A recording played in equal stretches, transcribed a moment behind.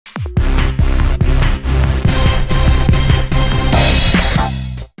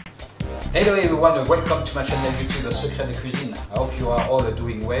Hello everyone and welcome to my channel YouTube Secret de Cuisine. I hope you are all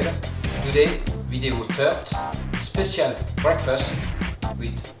doing well. Today, vidéo 30, special breakfast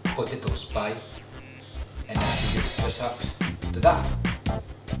with potato pie. And I see you just after that.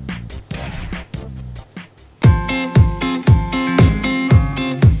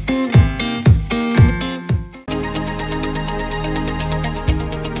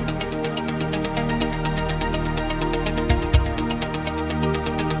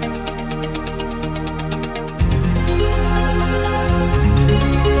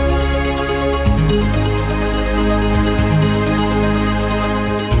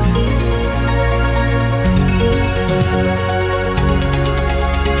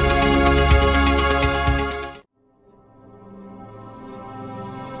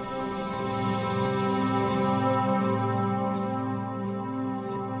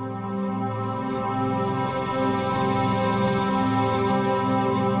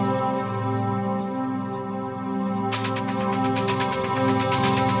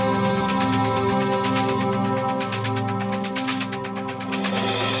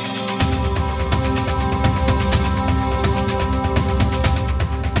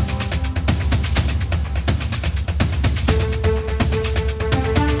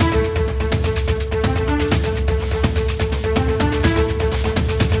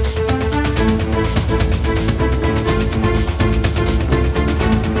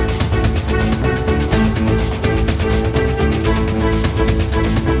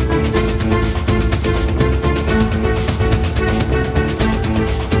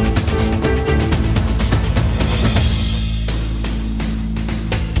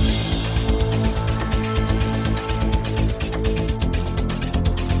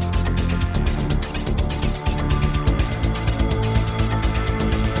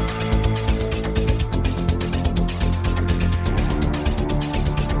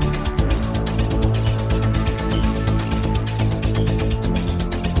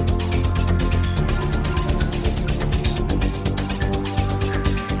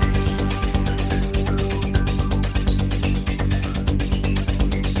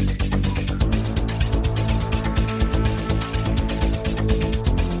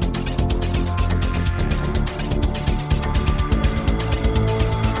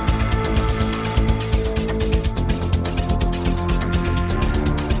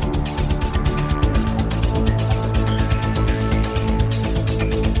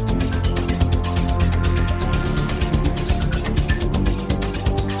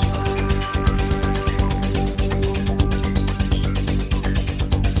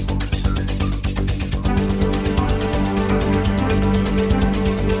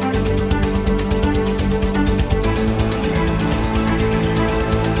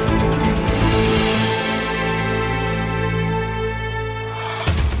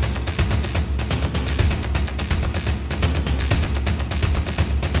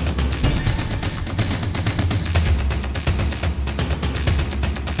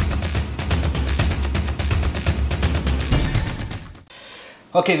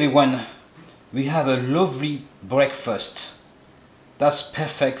 Okay everyone, we have a lovely breakfast. That's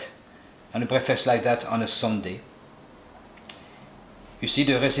perfect, and a breakfast like that on a Sunday. You see,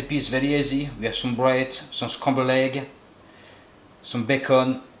 the recipe is very easy. We have some bread, some scrambled egg, some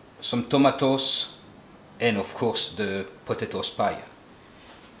bacon, some tomatoes, and of course the potato pie.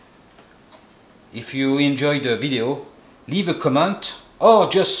 If you enjoyed the video, leave a comment or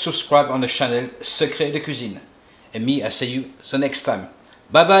just subscribe on the channel Secret de Cuisine. And me, I see you the next time.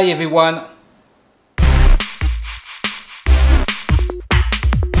 Bye bye everyone.